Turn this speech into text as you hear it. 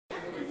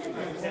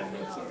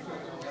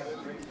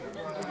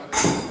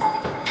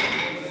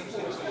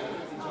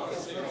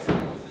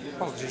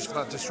Apologies for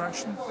that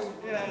distraction.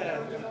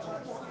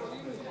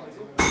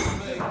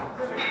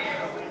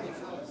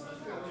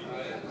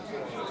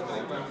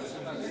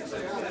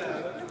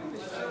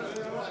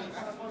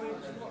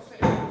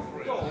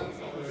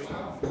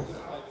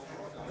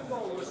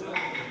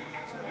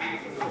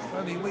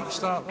 Only weak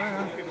start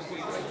there.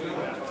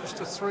 Just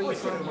a 3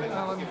 from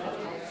Alan.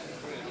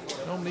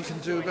 Normally can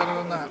do better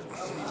than that.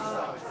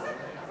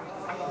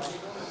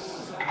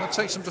 That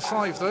takes him to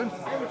 5 though.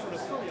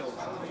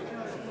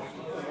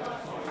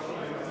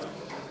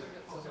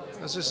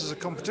 As this is a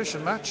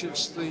competition match,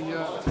 it's the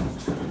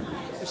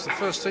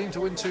first team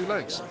to win 2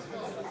 legs.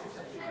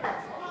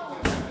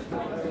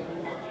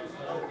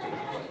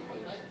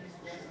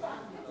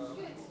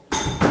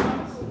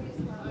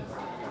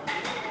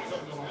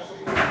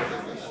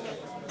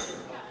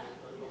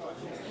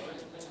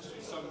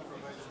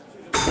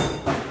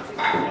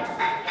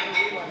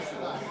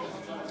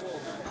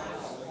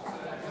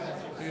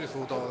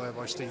 Beautiful dot there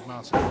by Steve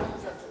Martin.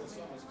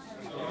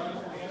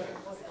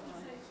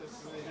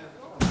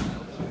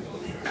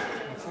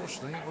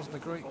 Unfortunately, it wasn't a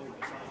great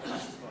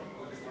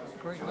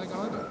leg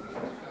either.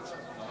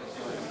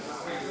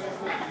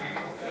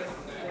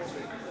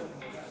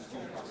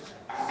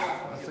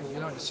 I think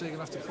United C are going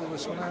to have to pull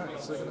this one out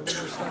if they're going to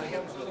win this leg.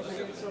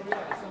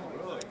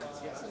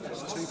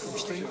 It's 2 from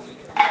Steve.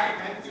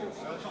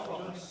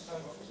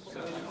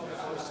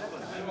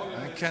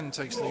 And Ken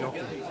takes the yoke.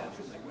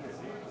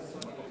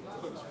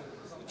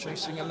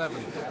 Chasing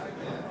 11.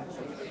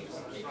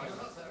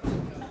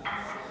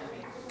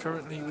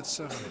 Currently with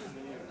 7.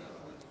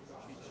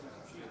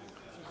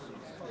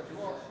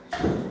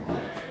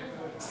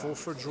 4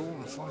 for a draw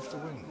and 5 to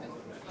win.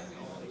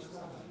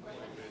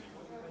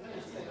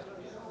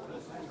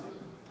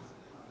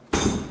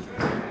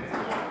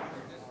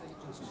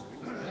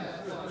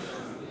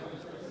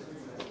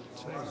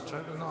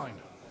 Total 9.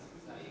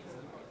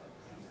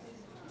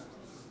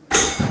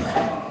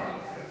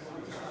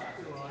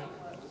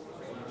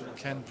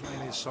 Ken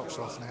playing his socks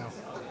off now.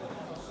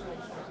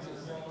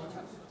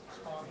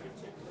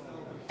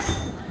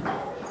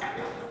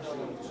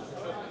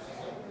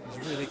 He's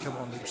really come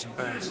on leaps and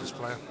bounds, this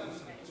player.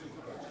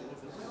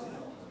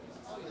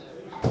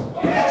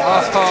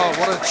 Oh,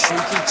 what a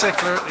cheeky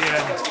tickler at the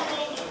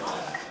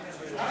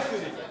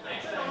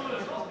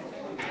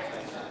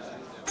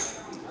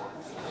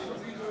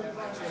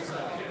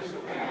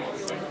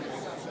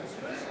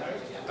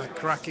end. A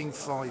cracking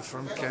 5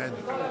 from Ken.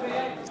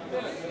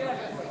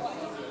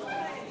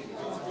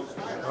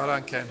 Well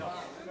done, Ken.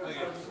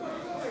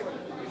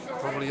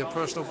 Probably your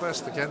personal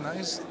best for Ken, that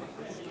is.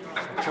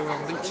 Coming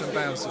on leaps and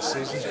bounds this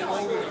season.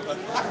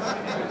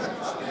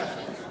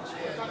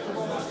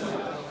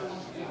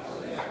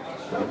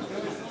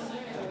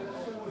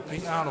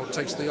 Pete Arnold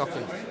takes the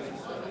hockey.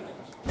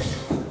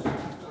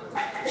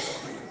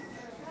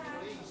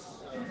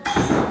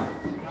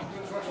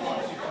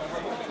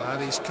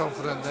 And he's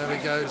confident. There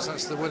he goes.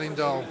 That's the winning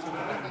doll.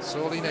 That's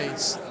all he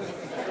needs.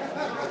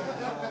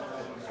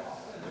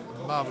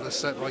 Marvellous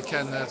set by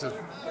Ken there to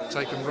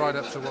take them right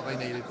up to what they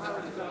needed.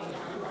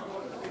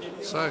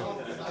 So,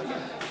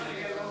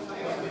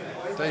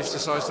 Dave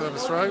decides to have a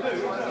throw,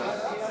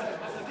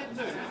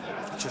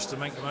 just to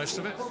make the most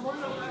of it.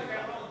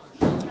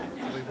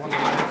 They won the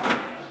leg.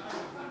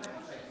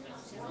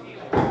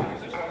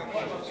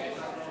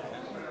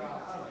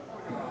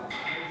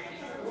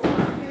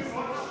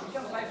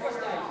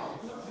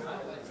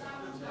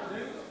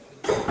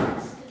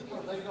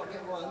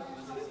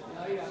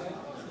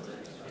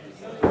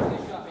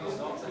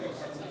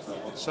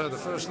 So the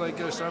first leg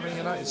goes to Aberdeen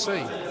United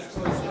C.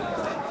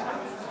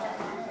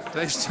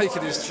 Dave's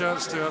taken his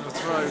chance to have a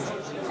throw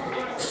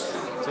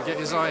to get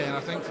his eye in,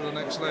 I think, for the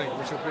next leg,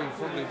 which will be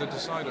probably the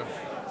decider.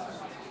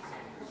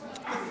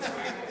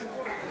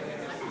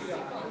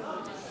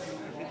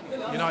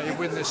 United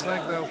win this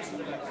leg, they'll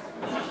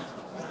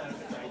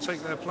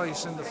take their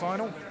place in the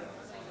final.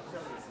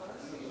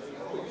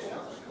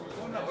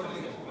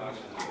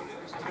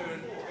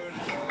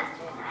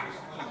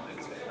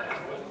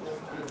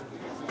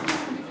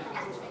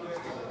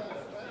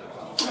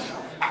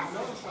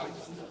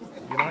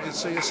 United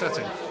C are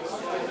setting.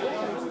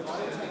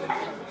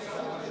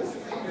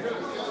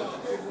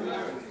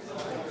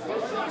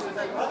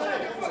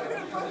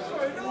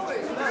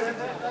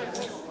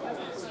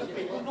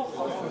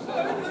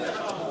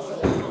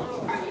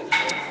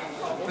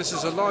 This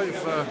is a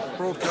live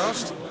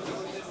broadcast.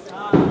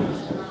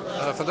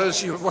 For those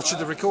of you watching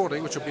the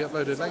recording, which will be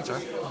uploaded later,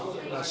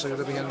 so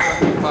you'll be in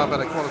far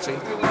better quality.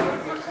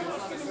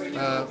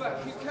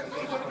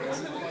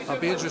 I'd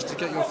be interested to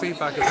get your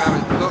feedback of how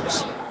it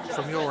looks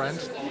from your end.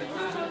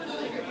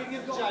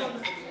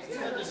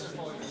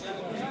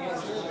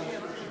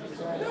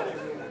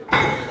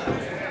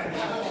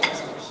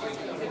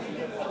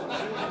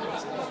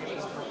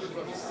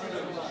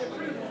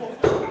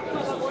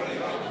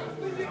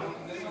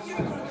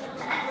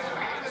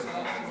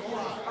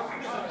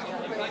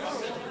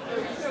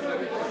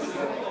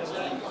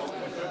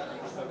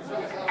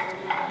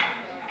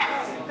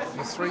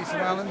 A 3 from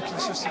Alan,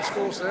 consistent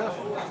scores there.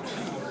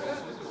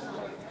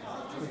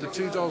 With the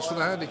 $2 for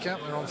the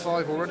handicap, they're on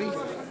 5 already.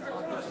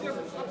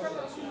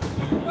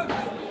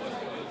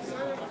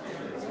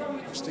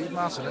 Steve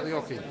Martin at the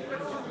hockey.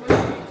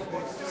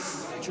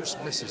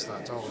 Just misses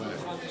that doll there.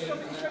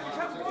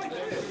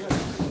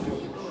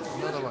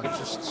 Another one,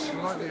 just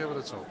slightly over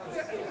the top.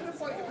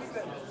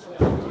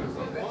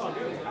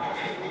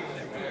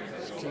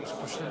 Just keeps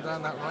pushing him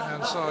down that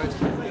right-hand side.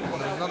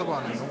 And another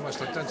one in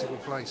almost identical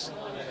place.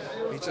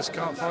 He just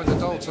can't find the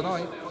doll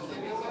tonight.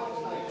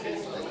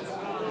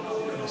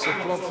 It's a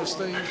blob for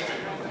Steve.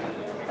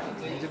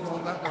 He didn't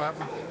want that to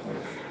happen.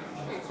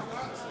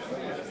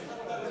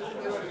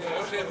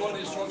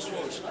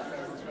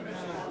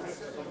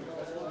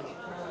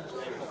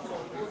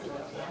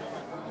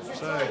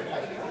 So,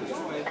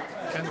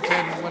 can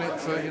Ken win it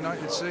for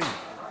United C?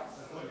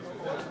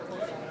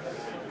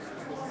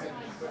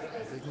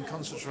 If he can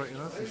concentrate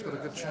enough, he's got a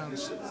good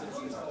chance.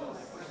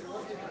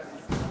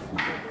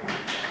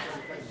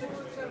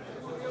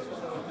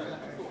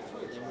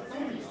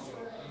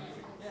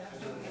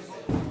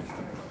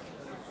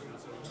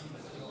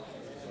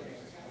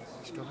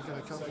 He's got to get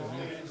a couple in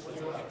here.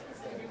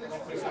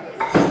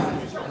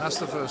 And that's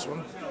the first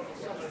one.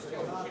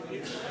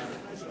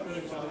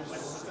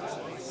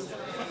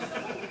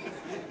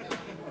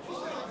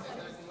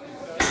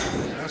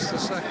 That's the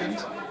second.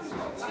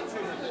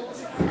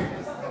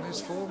 And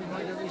his form, he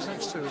might get these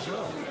next two as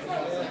well.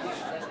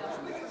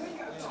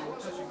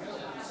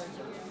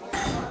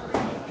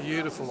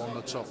 Beautiful on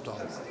the top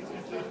doll.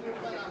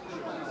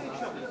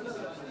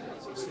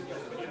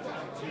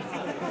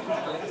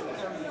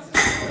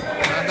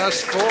 And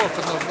that's 4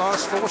 for the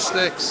last 4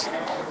 sticks.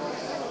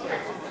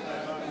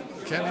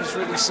 Kenny's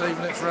really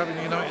saving it for having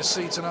United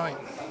C tonight.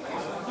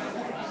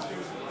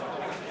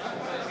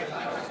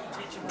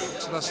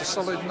 So that's a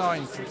solid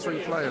 9 from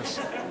 3 players.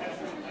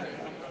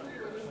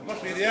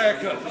 Must be the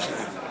haircut.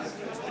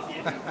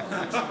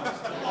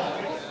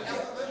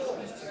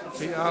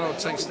 Pete Arnold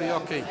takes the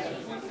hockey.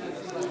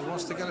 He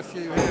wants to get a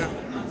few here.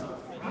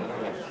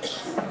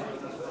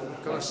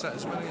 They've got to set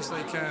as many as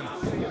they can.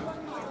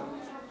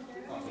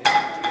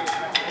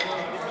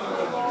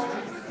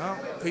 Oh,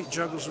 Pete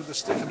juggles with the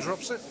stick and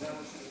drops it.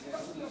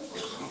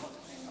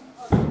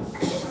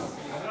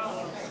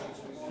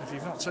 If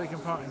you've not taken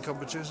part in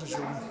competitions,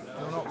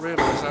 you'll not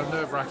realise how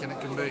nerve-wracking it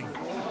can be.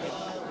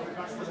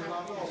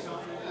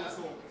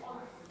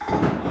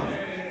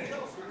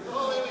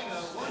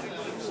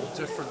 It's a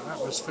different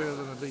atmosphere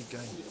than a league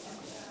game.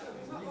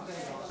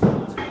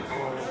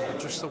 Oh,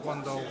 just the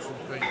one doll from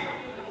Pete.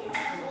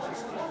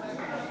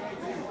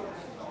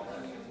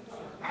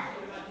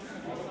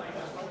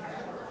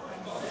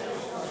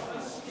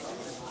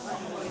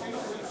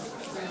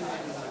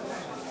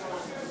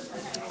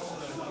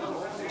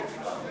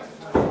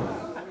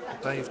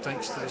 Dave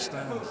takes to the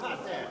stand.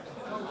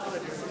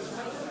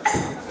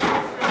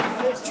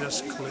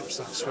 Just clips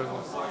that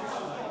swivel.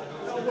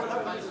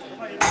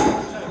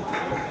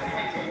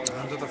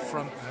 Under the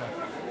front there.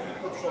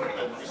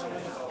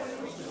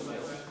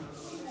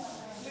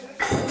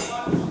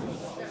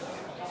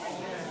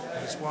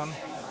 There's one.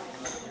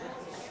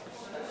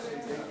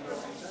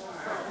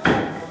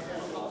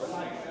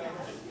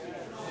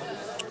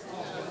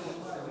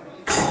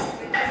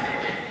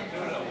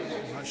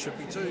 And that should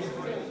be 2.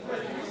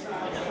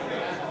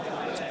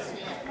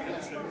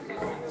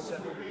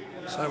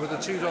 So with the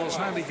 $2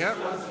 handicap,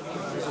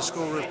 with a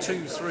score of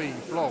 2, 3,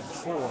 blob,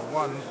 4,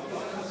 1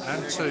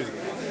 and 2.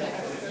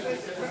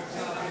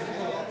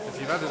 If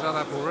you've added that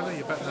up already,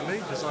 you're better than me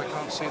because I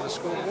can't see the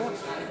scoreboard.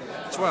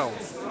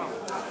 12.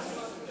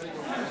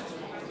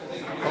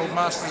 Old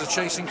Masters are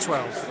chasing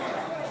 12.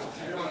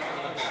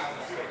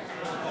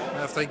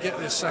 Now if they get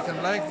this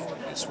second leg,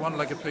 it's 1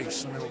 leg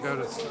apiece and they'll go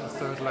to the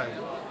third leg.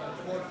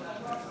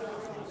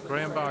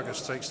 Graham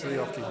Vargas takes to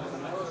the hockey.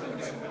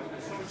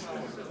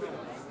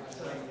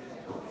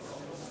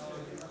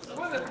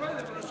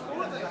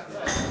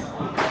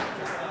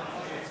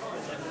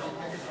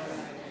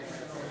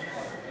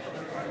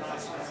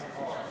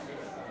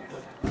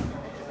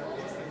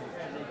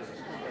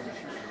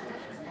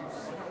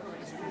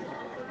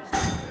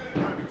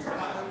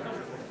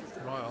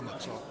 Right on the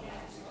top.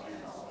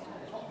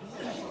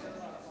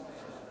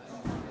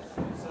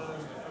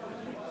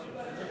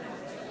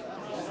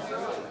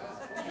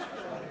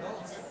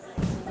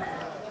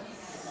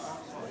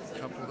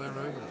 Couple there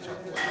over the top.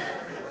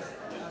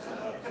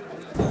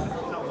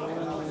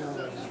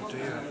 Oh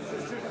dear.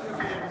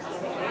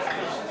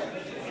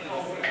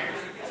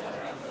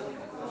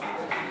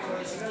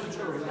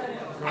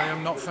 Graham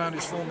not found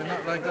his form in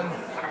that leg then.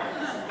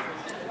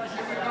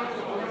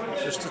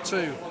 Just a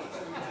 2.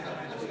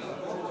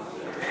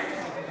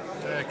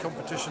 Yeah,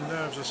 competition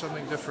nerves are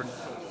something different.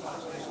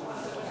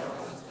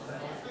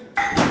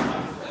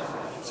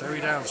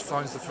 Terry Downs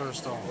finds the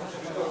first doll.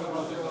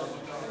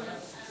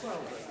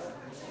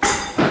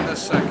 And the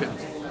second.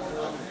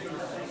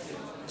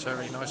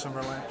 Terry nice and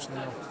relaxed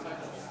now.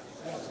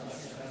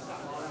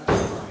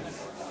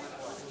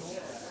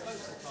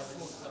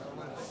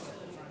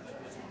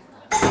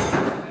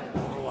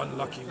 Oh,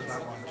 unlucky with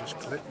that one. Just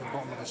clipped the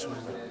bottom of the swing.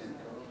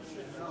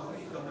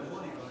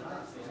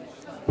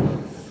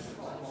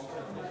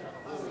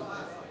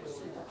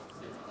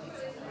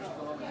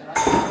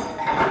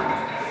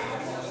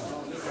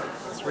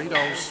 $3.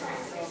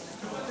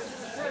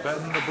 Better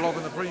than the blob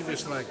in the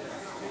previous leg.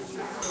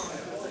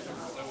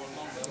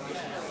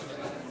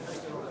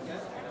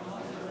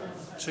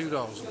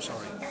 $2, I'm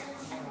sorry.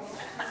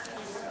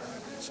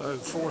 So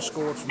 4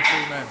 scored from 2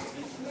 men.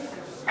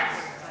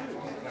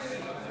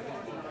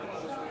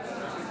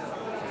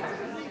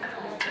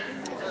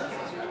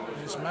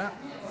 Here's Matt,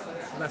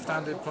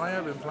 left-handed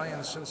player, been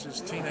playing since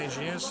his teenage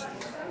years.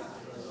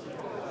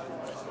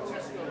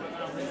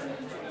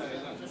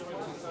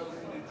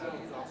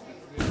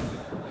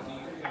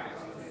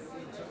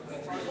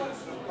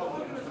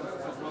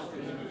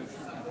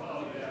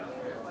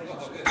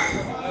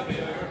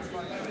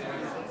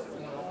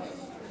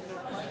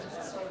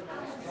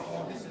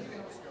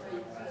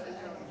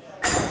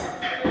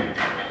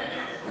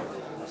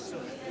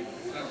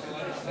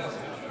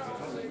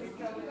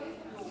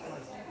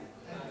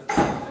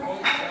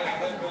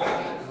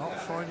 Not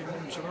finding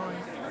him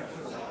tonight.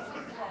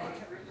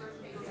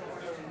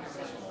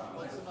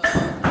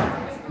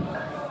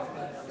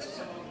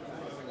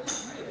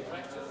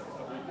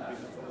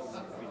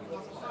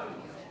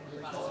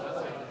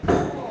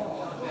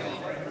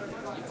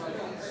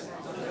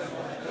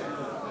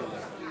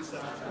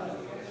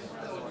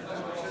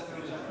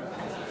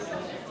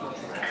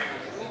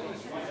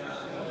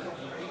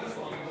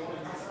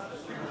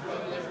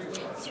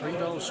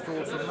 $3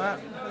 scored from Matt.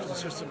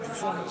 Consistent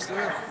performance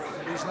there.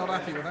 He's not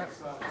happy with that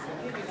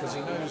because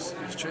he knows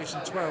he's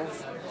chasing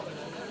 12.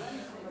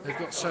 They've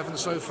got 7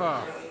 so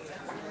far.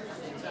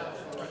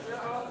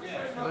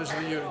 Those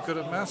of you who are good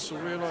at maths will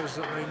realise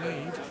that they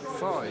need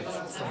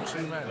 5 from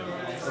 2 men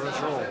for a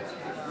draw.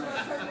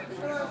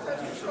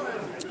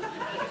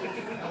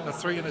 A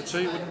 3 and a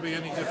 2 wouldn't be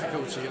any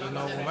difficulty in a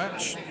normal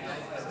match.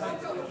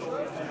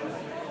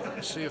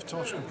 Let's see if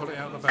Tosh can pull it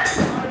out of the bag.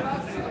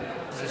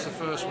 There's the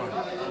first one.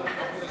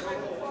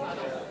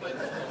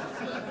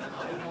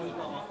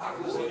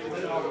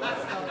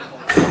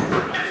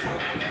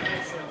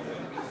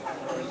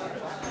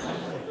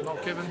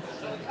 Not given.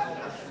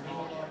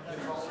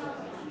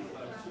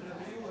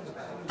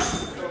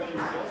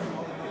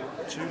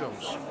 $2.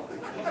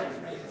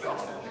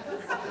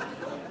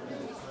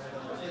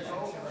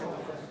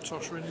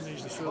 Tosh really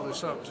needs to fill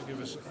this up to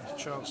give us a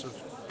chance of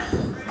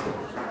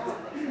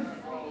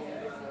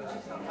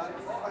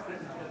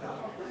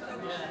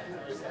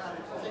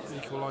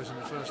equalising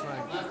the first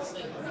leg.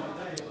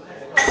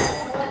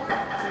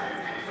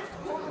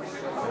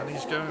 And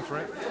he's going for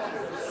it.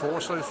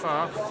 4 so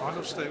far.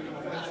 Final stick.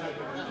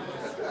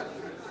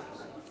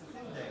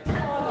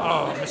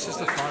 Oh, misses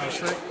the final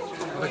stick.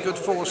 And a good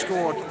 4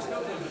 scored.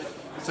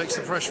 Takes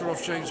the pressure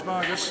off James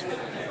Margus.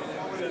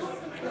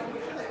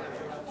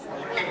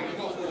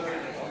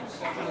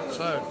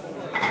 So,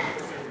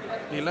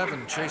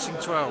 11 chasing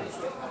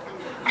 12.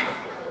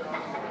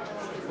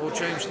 All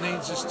James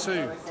needs is 2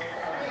 to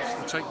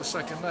take the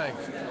second leg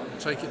and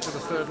take it to the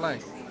third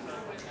leg.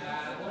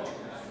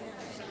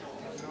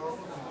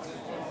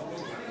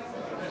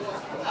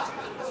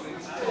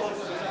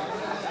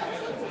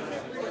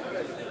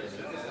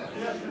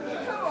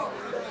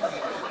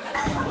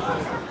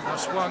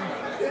 That's 1.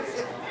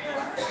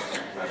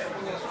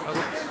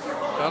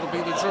 That'll be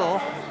the draw.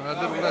 A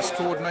little less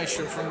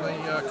coordination from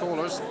the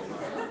callers.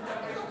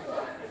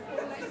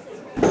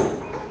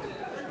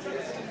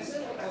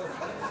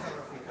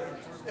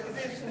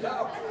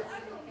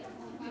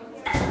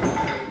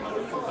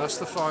 That's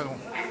the final.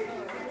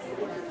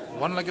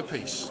 1 leg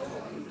apiece.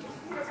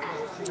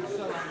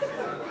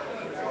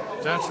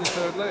 Down to the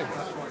third leg.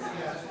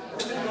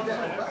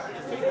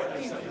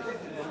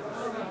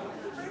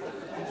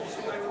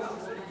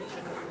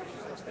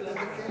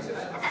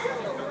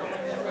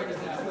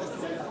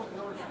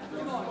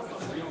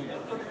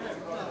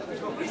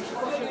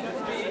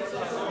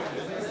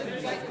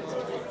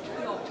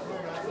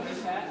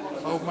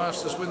 Old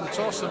Masters win the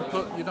toss and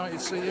put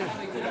United C in.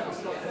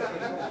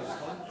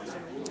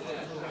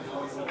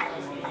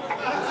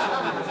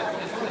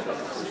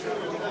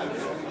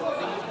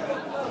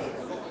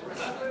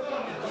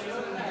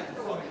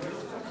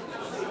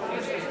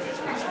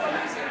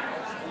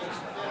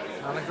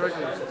 Alan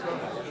Gregory.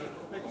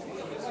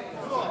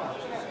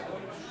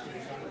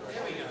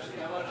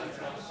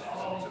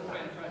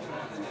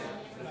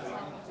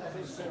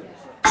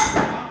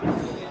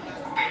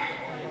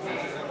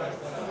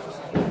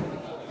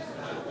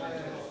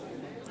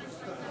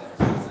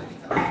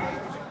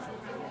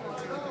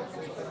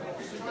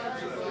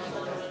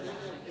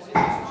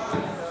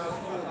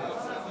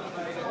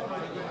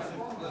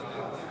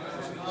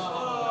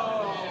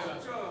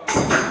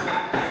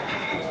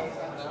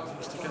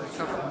 Needs to get a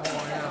couple more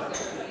here.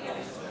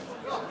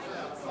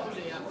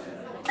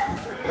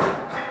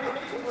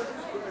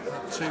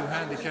 That 2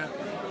 handicap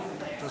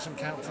doesn't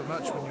count for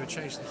much when you're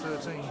chasing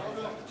 13.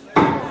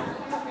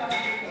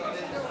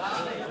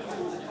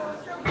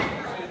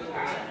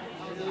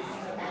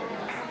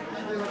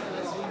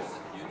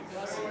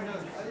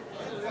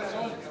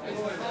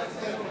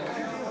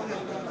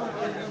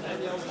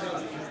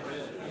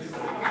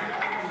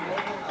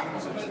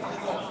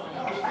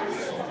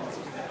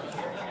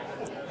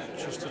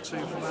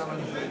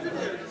 Allen.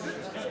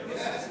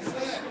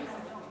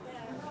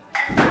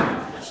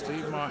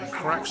 Steve Martin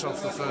cracks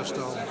off the first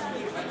doll.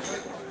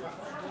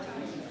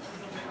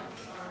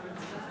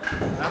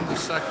 And the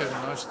second,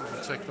 nice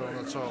little tickler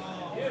on the top.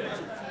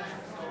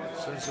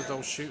 Sends the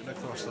doll shooting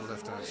across the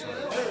left hand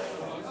side.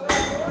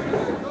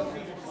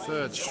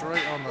 Third,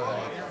 straight on the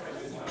head.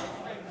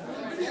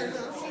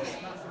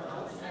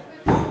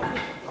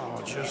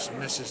 Oh, just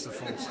misses the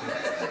fourth stick.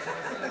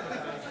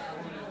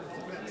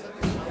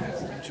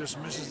 Just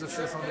misses the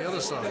fifth on the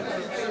other side.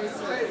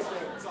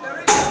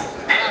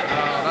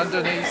 And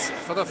underneath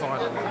for the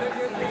final one.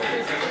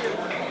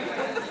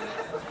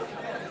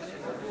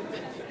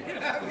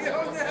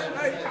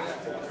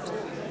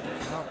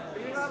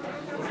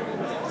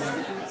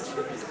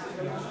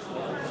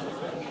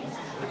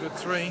 A good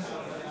 3.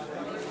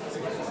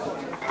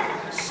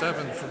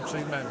 7 from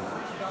 2 men.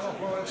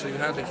 2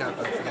 handicap,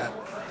 don't forget.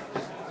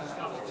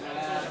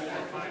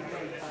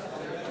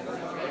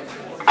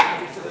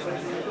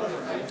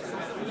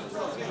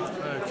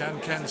 So can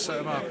Ken set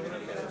him up?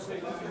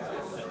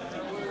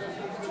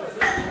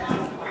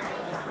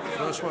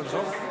 First one's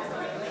off.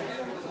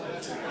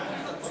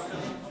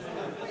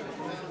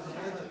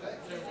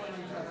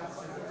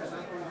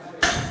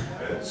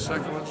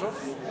 Second one's off.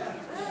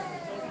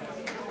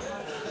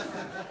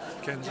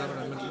 Ken's having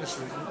a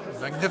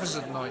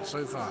magnificent night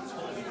so far.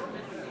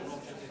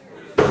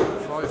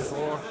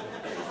 5-4,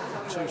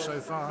 2 so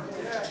far.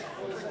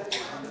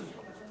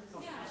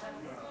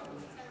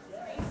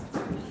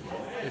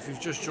 If you've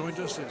just joined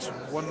us, it's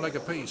 1 leg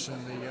apiece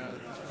in the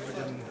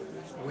Wigan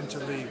Winter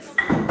League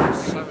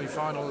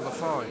semi-final of the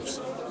 5's.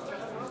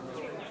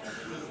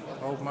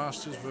 Old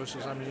Masters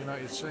versus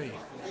United C.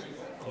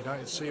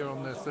 United C are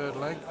on their third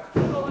leg,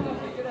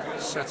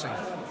 setting.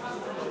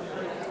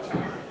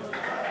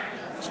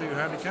 2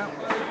 handicap.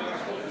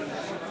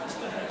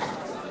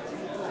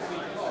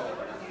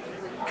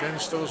 Ken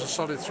stores a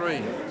solid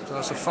 3, so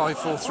that's a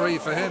 5-4-3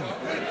 for him.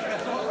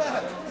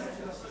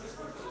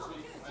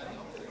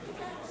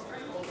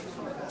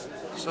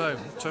 So,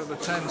 total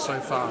of 10 so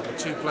far, with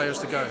 2 players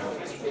to go.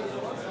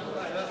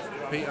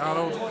 Pete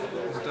Arnold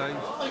and Dave.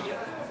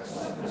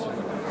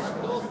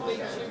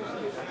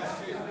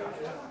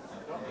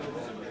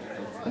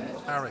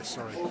 Harris,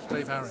 sorry,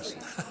 Dave Harris.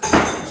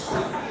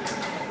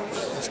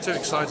 It's too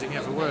exciting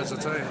here for words, I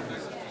tell you.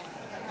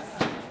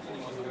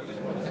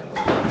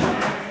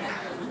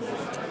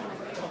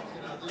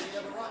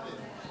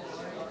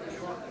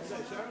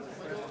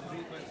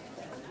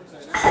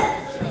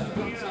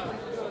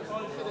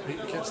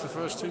 Pete gets the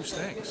first 2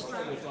 sticks.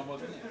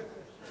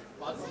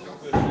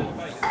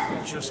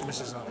 Just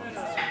misses that one.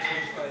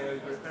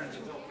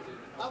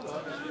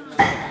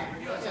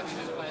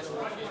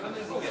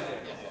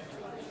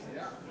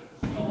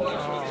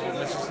 Oh,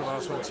 misses the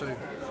last one too.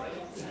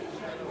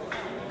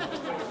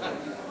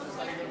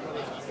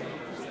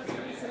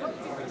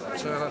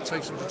 So that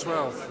takes him to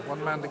 12.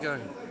 1 man to go.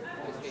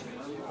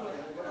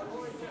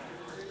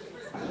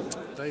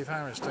 Dave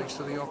Harris takes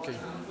to the hockey.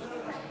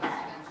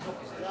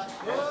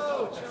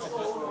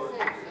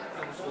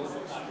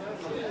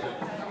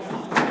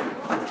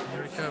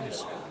 Here he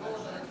comes.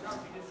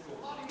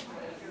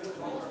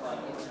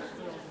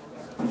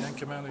 The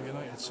anchorman of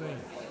United C.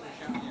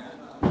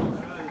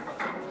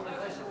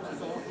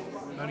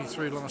 Only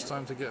 3 last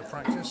time to get a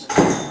practice.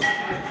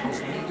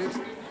 Wasn't needed.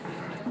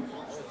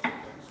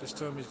 This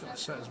time he's got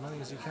to set as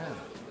many as he can.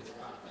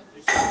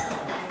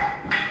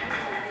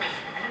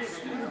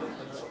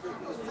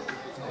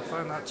 Not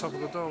found that top of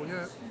the doll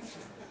yet.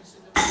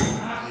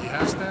 He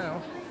has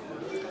now.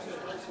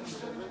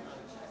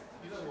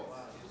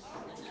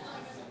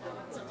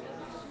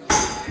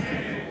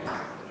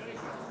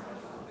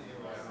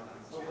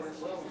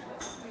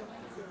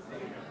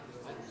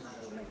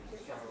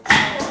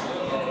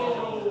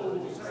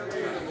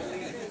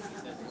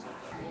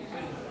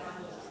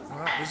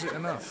 Well, is it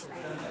enough?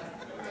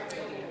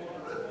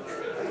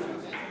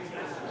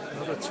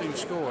 Another 2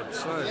 scored,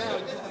 so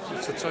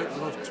it's a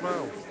total of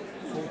 12,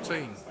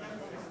 14.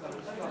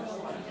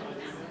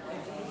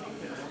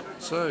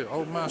 So,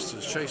 Old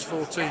Masters chase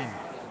 14.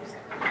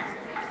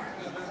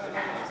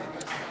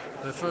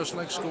 Their first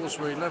leg scores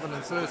were 11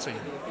 and 13.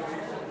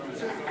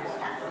 So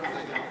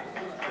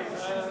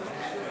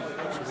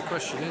the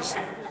question is,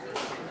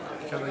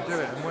 can they do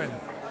it and win?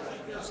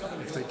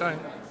 If they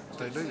don't,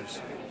 they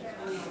lose.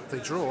 If they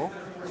draw,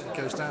 it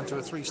goes down to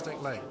a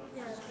 3-stick leg.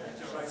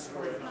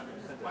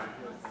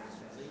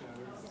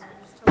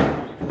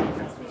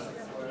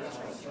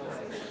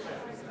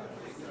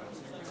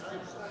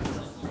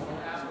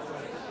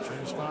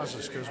 James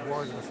Marsas goes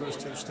wide in the first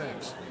 2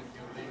 sticks.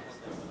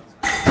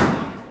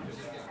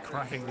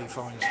 Crackingly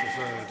finds the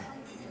third.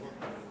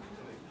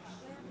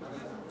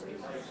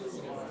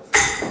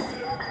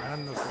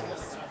 And the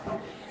fourth.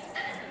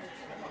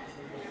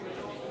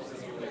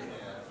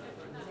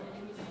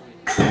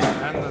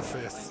 And the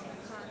fifth.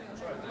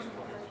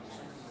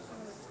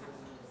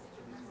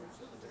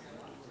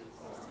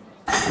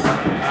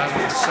 And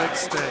the 6th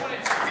stick.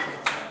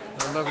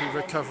 A lovely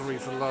recovery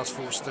for the last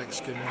 4 sticks,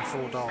 giving him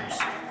 4 dolls.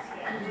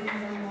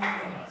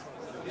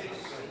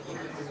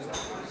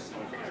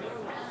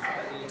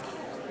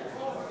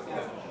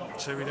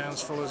 Terry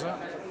Downs follows up.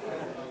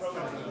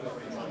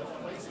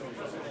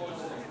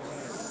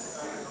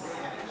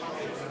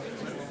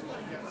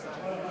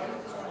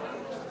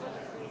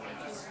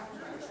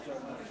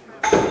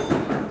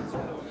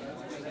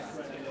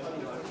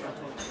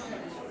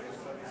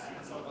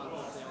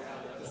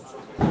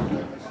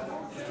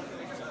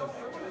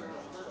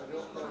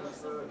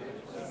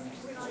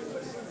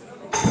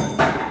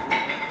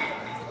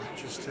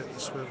 Just hit the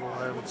swivel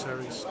there with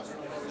Terry's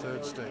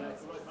third stick.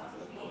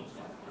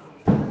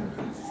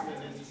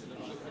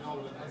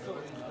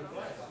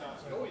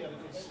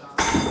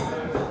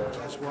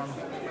 That's one.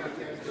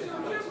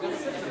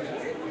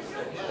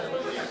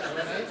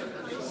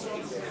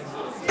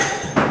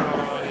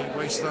 Oh, he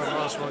wasted that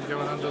last one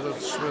going under the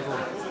swivel.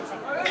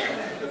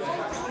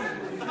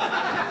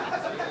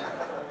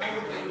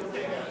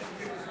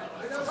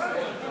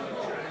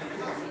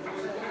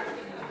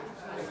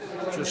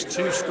 Just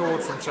 2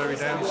 scored from Terry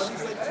Downs.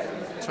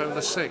 Total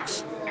of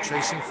 6.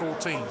 Chasing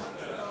 14.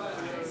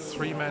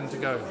 3 men to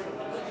go.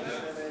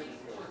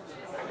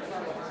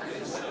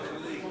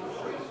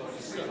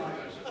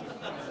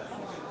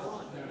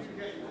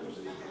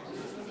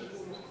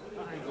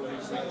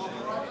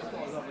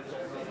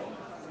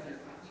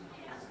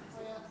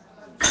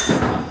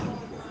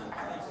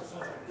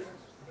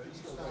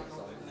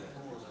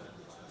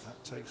 That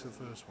takes the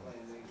first one.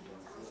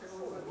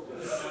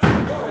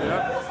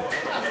 Yep.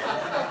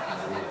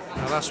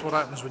 Now that's what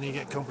happens when you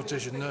get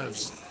competition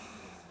nerves.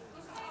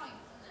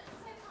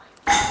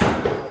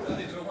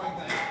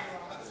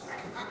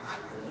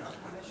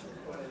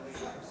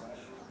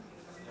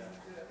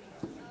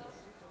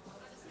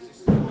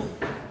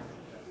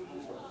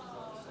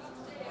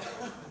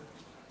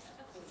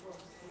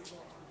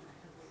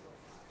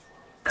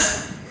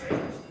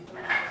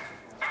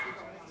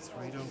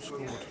 Three don't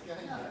scored.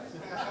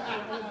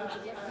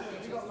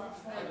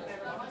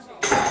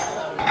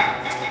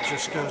 It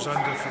just goes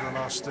under for the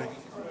last stick.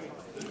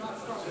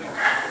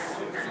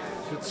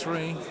 Good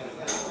 3.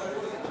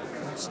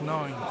 That's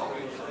 9.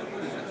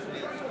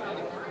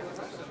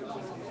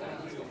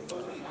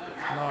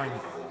 9.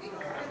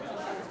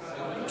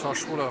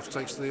 Tosh Wolof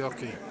takes the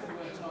hockey.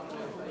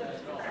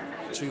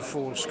 2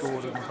 falls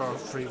scored in the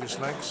previous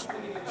legs.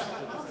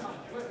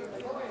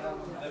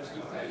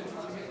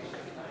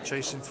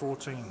 Chasing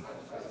 14.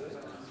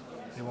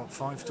 They want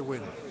 5 to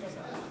win.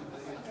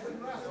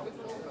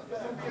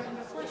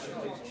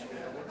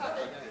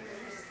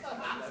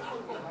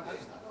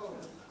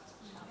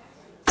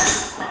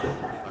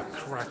 A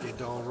cracky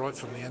doll right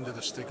from the end of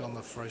the stick on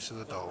the face of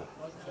the doll.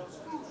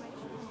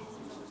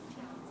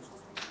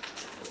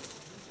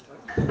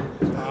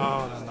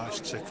 Oh, and a nice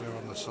tickler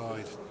on the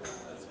side.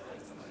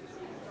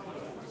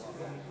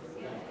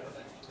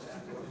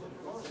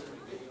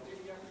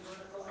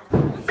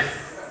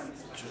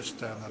 Just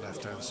down the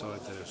left hand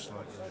side there,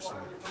 slightly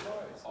missing.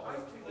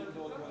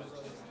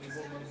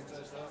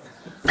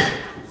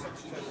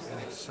 In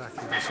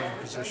exactly the same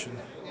position.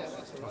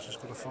 I've just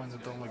got to find the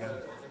doll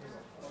again.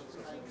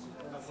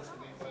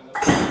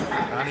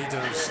 And he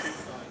does.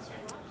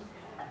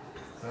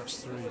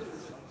 That's 3.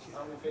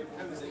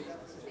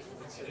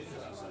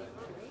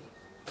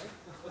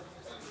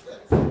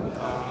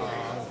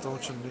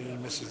 Unfortunately he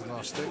misses the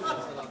last stick.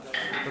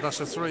 But that's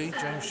a 3.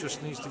 James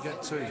just needs to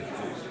get 2.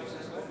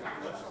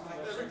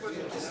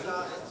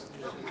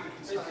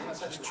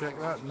 Let's check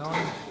that.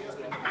 9.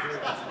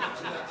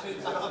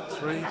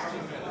 3.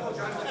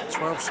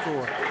 12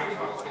 scored.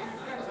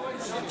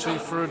 2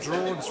 for a draw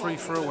and 3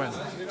 for a win.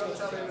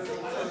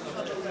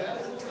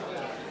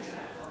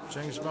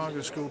 James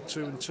Margo scored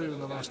 2 and 2 in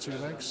the last 2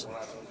 legs.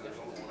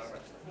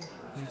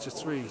 Needs a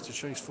 3 to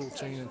chase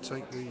 14 and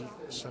take the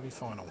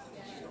semi-final.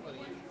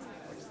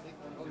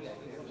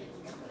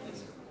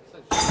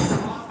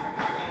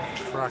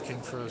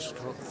 Cracking first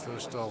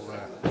doll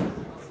there.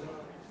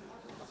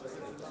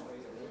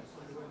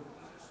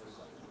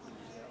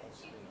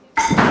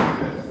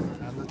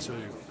 And the 2.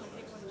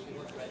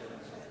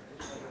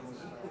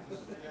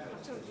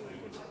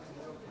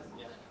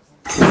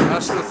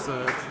 That's the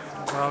 3rd.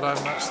 Well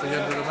done, that's the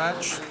end of the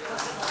match.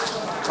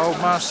 Old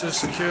Masters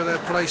secure their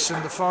place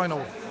in the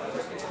final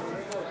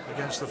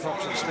against the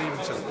Fox at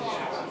Steventon.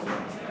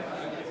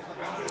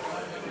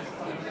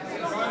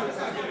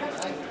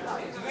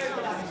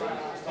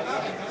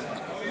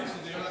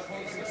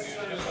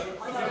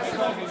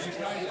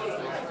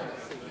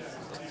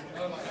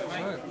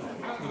 So,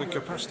 with a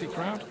capacity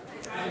crowd,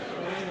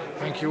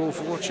 thank you all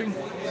for watching.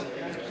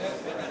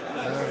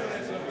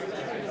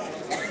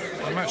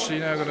 I'm actually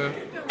now going to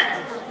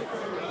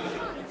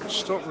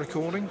stop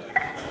recording,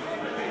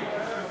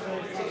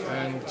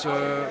 and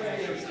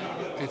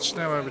it's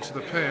now over to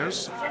the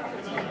pairs. I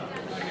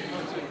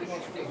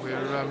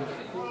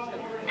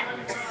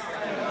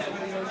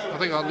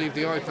think I'll leave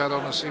the iPad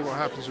on and see what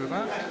happens with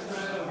that.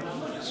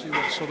 See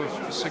what sort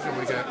of signal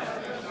we get.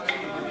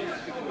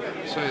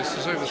 So this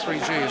is over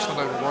 3G, it's not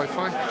over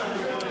Wi-Fi.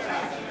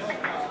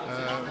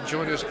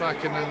 Join us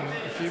back in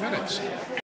a few minutes.